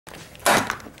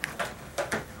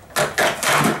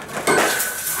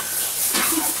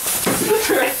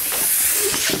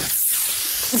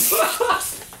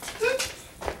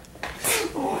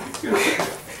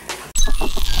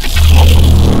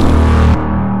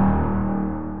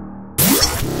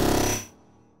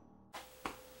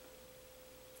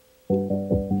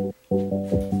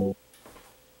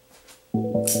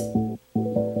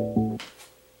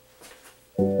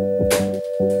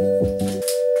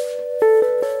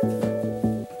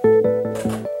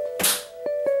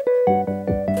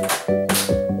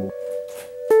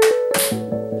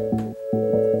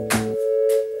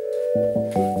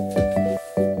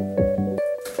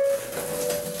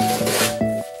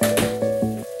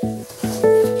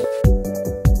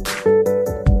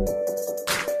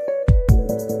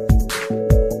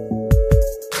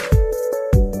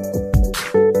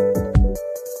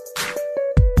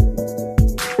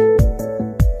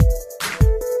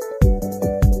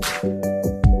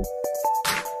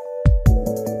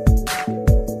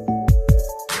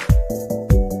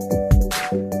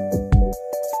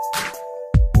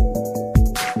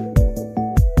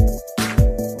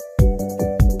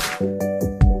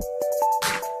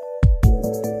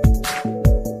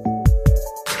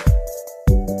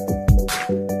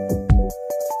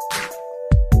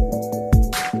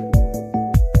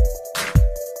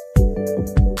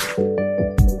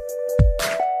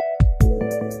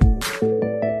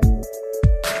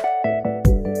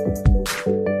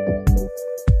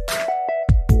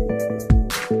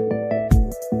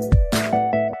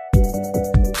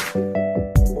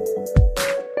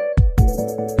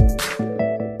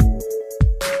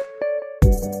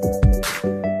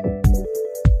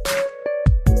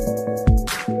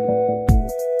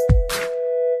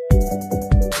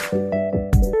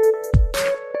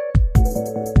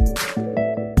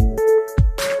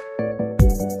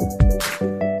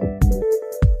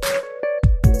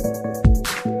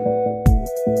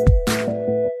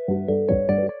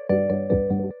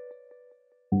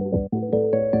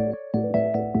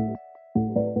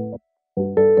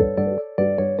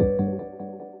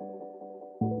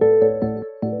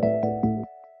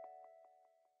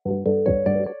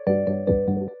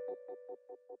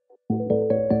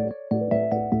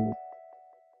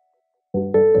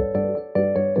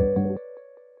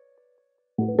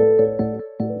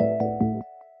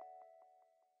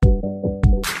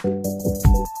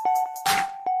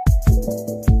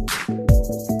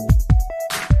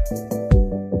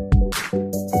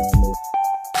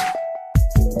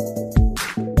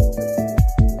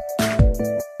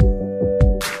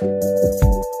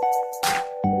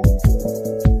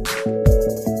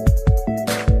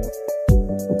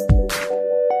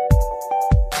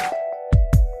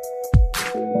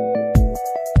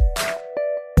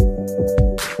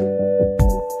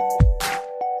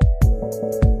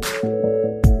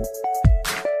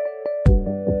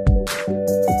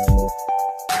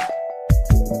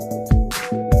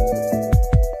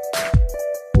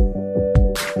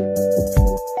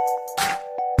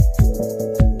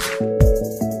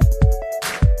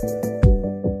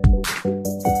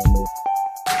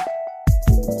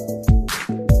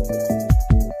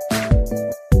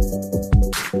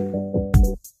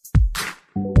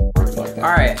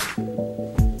Alright,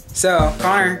 so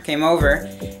Connor came over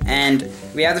and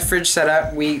we have the fridge set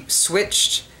up. We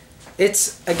switched,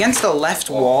 it's against the left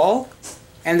wall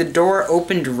and the door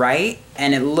opened right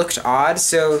and it looked odd,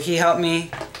 so he helped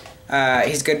me.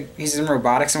 He's good, he's in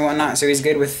robotics and whatnot, so he's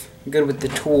good with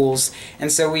the tools.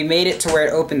 And so we made it to where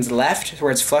it opens left,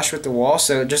 where it's flush with the wall,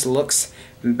 so it just looks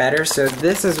better. So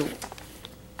this is,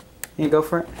 you go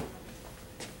for it?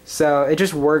 So it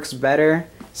just works better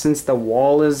since the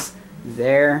wall is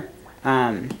there.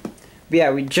 But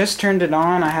yeah, we just turned it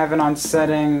on. I have it on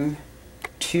setting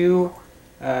 2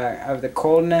 of the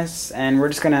coldness, and we're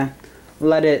just gonna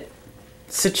let it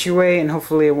situate and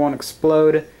hopefully it won't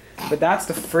explode. But that's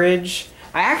the fridge.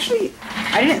 I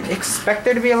didn't expect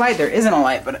there to be a light. There isn't a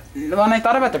light, but when I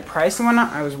thought about the price and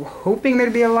whatnot, I was hoping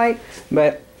there'd be a light,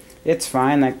 but it's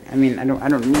fine. Like, I mean, I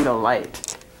don't need a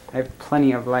light. I have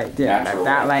plenty of light. Yeah, I have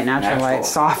that light, natural light,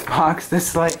 softbox,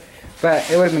 this light. But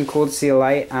it would have been cool to see a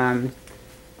light.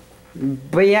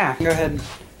 But yeah, go ahead.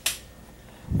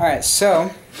 Alright, so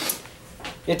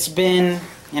it's been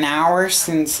an hour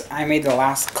since I made the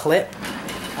last clip.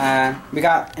 We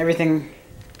got everything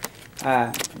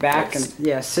back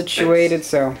and situated,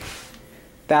 so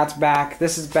that's back.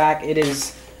 This is back. It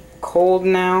is cold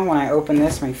now. When I open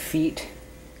this, my feet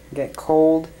get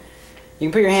cold. You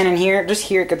can put your hand in here. Just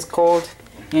here it gets cold.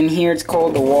 In here it's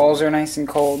cold. The walls are nice and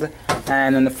cold.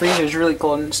 And then the freezer is really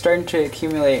cold and it's starting to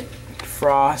accumulate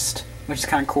frost, which is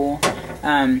kind of cool.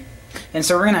 And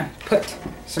so we're gonna put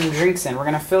some drinks in. We're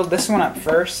gonna fill this one up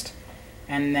first,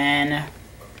 and then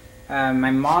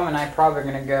my mom and I probably are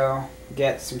gonna go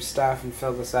get some stuff and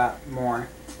fill this up more.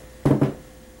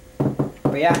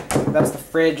 But yeah, that's the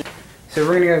fridge. So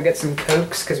we're gonna go get some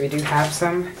Cokes because we do have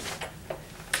some.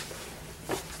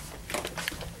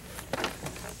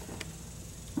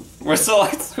 We're still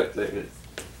like switching.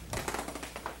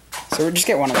 So we'll just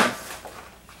get one of them.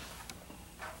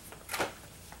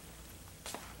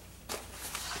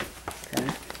 Okay.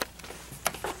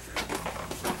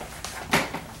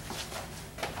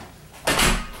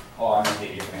 Oh, I'm gonna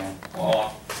hate your fan.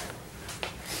 Oh.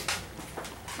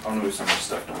 I'm gonna lose so much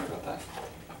stuff. Don't worry about that.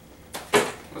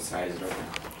 What size is it right now?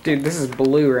 Dude, this is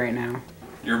blue right now.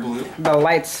 You're blue? The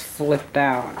lights flipped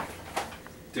out.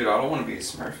 Dude, I don't want to be a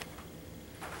Smurf.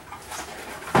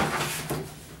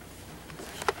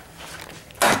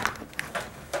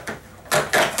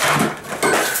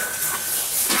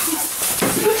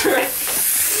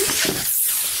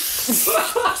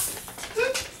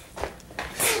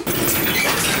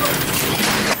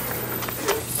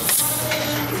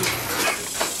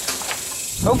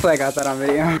 Hopefully I got that on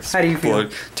video. How do you feel?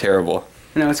 Terrible.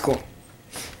 No, it's cool.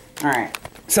 Alright.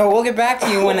 So we'll get back to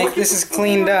you when this is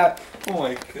cleaned up. Oh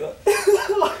my god.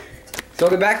 So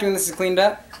we'll get back to you when this is cleaned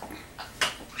up.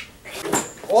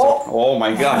 Oh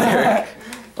my god, Eric.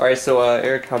 Alright, so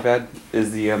Eric, how bad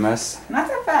is the mess? Not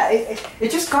that bad.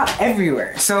 It just got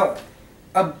everywhere. So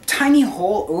a tiny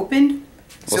hole opened.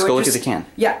 Let's go look at the can.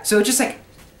 Yeah, so it just like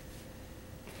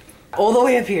all the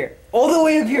way up here. All the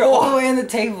way up here. All the way on the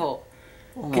table.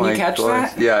 Oh Can you catch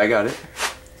that? Yeah, I got it.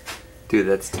 Dude,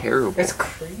 that's terrible. It's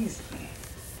crazy.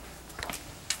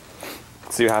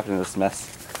 See what happened to this mess.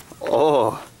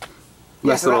 Oh.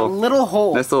 Yeah, Nice so little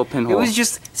hole. Nice little pinhole. It was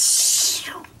just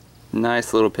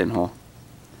nice little pinhole.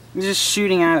 it was just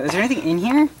shooting out. Is there anything in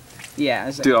here? Yeah.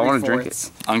 Like Dude, I want to drink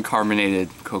it. Uncarbonated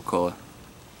Coca-Cola.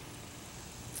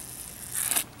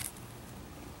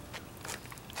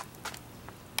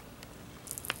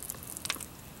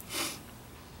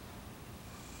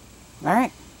 All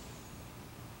right.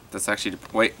 That's actually...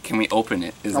 Wait, can we open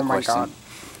it? Is the question.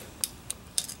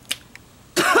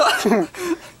 God.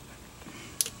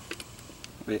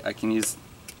 Wait, I can use...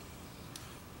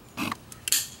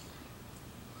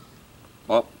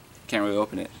 Well, can't really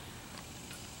open it.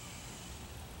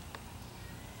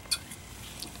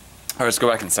 Alright, let's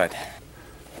go back inside.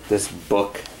 This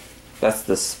book, that's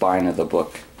the spine of the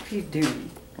book. What are you doing?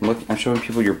 I'm showing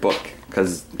people your book,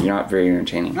 because you're not very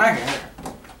entertaining. Okay.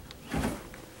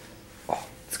 Oh,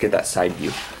 let's get that side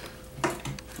view.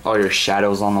 All your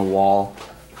shadows on the wall.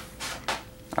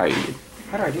 Alright, you.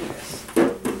 How do I do this?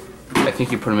 I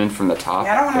think you put them in from the top.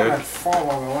 Yeah, I don't want Eric. to fall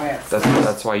all the way.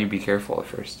 That's why you be careful at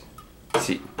first.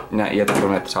 See, no, you have to put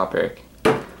them at the top, Eric.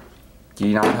 Do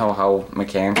you not know how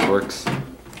mechanics works?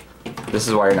 This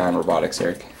is why you're not in robotics,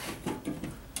 Eric.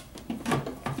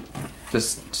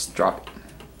 Just drop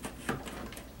it.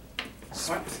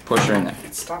 What? Push her in there.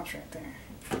 It stops right there.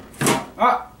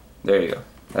 Oh! There you go.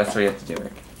 That's what you have to do,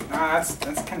 Eric. That's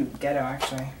kind of ghetto,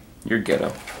 actually. You're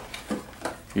ghetto.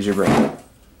 Use your brain.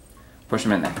 Push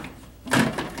them in there.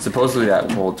 Supposedly that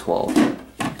will hold 12.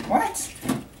 What?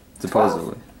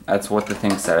 Supposedly. 12? That's what the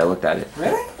thing said. I looked at it.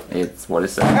 Really? It's what it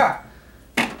said. Yeah.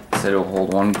 It said it will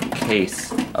hold one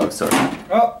case of soda.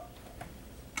 Oh.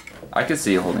 I could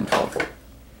see it holding 12.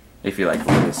 If you like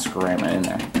really scram it in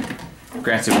there.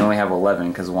 Granted, we only have 11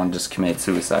 because one just committed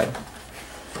suicide.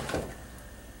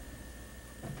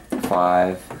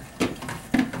 5,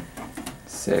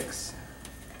 6.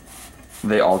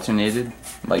 They alternated.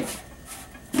 Like,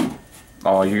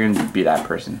 oh, you're gonna be that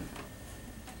person.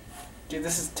 Dude,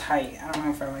 this is tight. I don't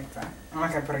know if I like that. I'm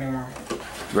not gonna put any more.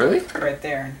 Really? Right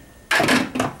there.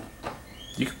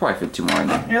 You could probably fit 2 more in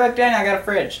there. Here, look, Danny, I got a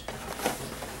fridge.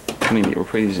 What do you mean? We're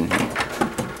putting these in here.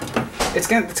 It's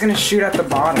gonna shoot out the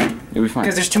bottom. You'll be fine.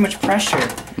 Because there's too much pressure.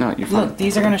 No, you're fine. Look,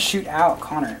 these are gonna shoot out,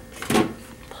 Connor.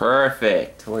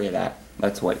 Perfect. Look at that.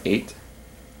 That's what, 8?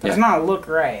 Does not look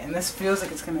right, and this feels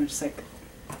like it's gonna just like.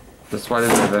 That's why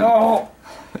there's a vent. Oh.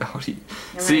 How do you...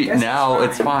 I mean, See, now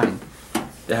it's fine.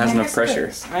 It has enough pressure.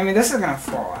 I mean, this is gonna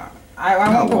fall out. I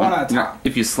won't put one on the top.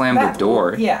 If you slam the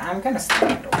door. Yeah, I'm gonna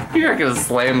slam the door. You're not gonna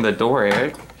slam the door,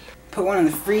 Eric. Put one in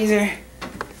the freezer.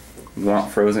 You want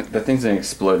frozen? The thing's gonna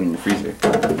explode in the freezer.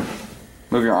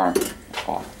 Move your arm.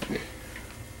 Oh.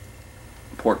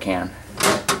 Poor can.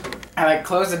 I like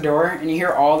close the door, and you hear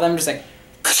all of them just like.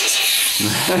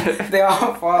 They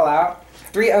all fall out.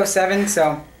 3:07,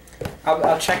 so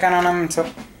I'll check on them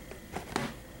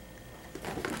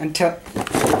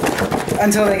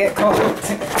until they get cold.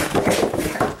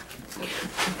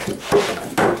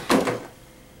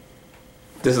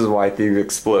 This is why things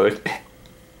explode.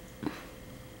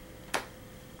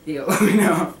 Yo,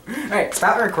 no. Alright,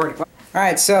 stop recording.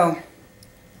 Alright, so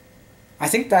I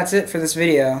think that's it for this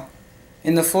video.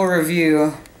 In the full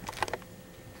review.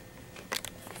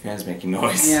 Fan's making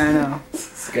noise. Yeah, I know.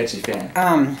 Sketchy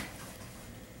fan.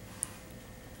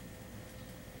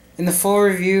 In the full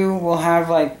review, we'll have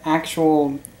like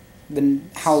actual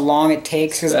how long it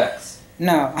takes.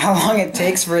 How long it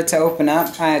takes for it to open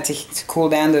up to cool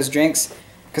down those drinks.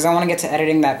 Because I want to get to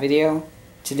editing that video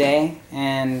today,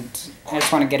 and I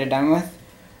just want to get it done with.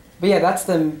 But yeah, that's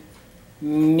the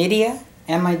Midea,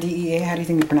 M-I-D-E-A. How do you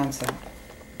think you pronounce that?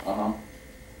 How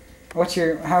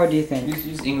do you think?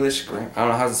 Use English grammar. I don't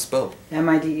know how to spell.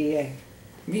 M-I-D-E-A.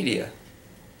 Midea.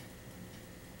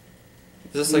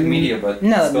 It's just like media, but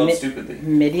spelled stupidly.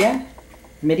 Midea?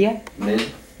 Midea?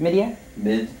 Mid. Midea?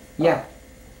 Mid. Yeah.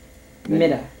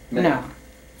 Midea. No.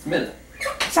 It's Midea.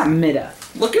 It's not Midea.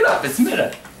 Look it up. It's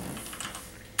Midea.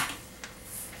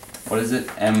 What is it?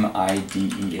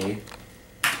 M-I-D-E-A.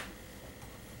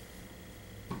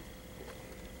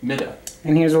 Midea.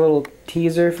 And here's a little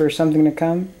teaser for something to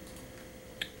come.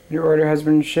 Your order has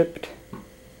been shipped.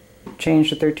 Changed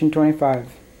to $13.25.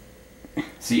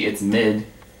 See, it's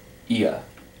Midea.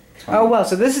 Oh well,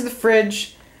 so this is the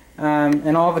fridge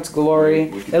in all of its glory.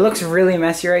 It looks really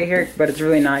messy right here, but it's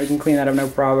really not. You can clean that up no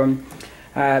problem.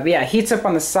 But yeah, it heats up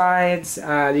on the sides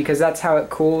because that's how it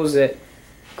cools. It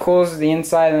cools the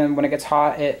inside, and then when it gets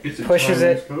hot, it pushes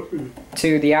it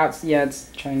to the outside. Yeah, it's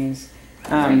Chinese.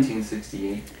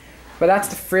 1968. But that's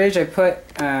the fridge.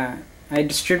 I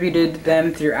distributed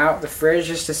them throughout the fridge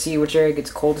just to see which area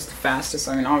gets coldest the fastest.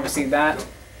 I mean, obviously that.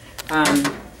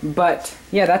 But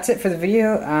yeah, that's it for the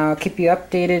video. I'll keep you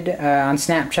updated on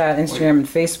Snapchat, Instagram, and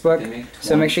Facebook.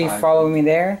 So make sure you follow me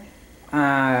there.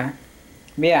 But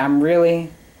yeah, I'm really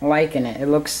liking it. It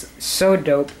looks so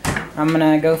dope. I'm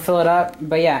gonna go fill it up.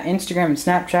 But yeah, Instagram and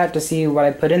Snapchat to see what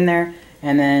I put in there.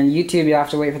 And then YouTube, you'll have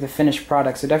to wait for the finished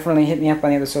product. So definitely hit me up on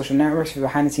the other social networks for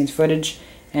behind the scenes footage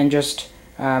and just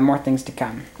more things to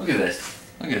come. Look at this.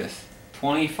 Look at this.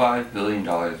 $25 billion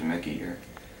to make a year.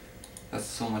 That's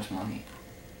so much money.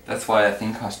 That's why that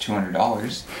thing costs $200.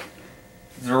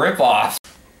 It's a ripoff.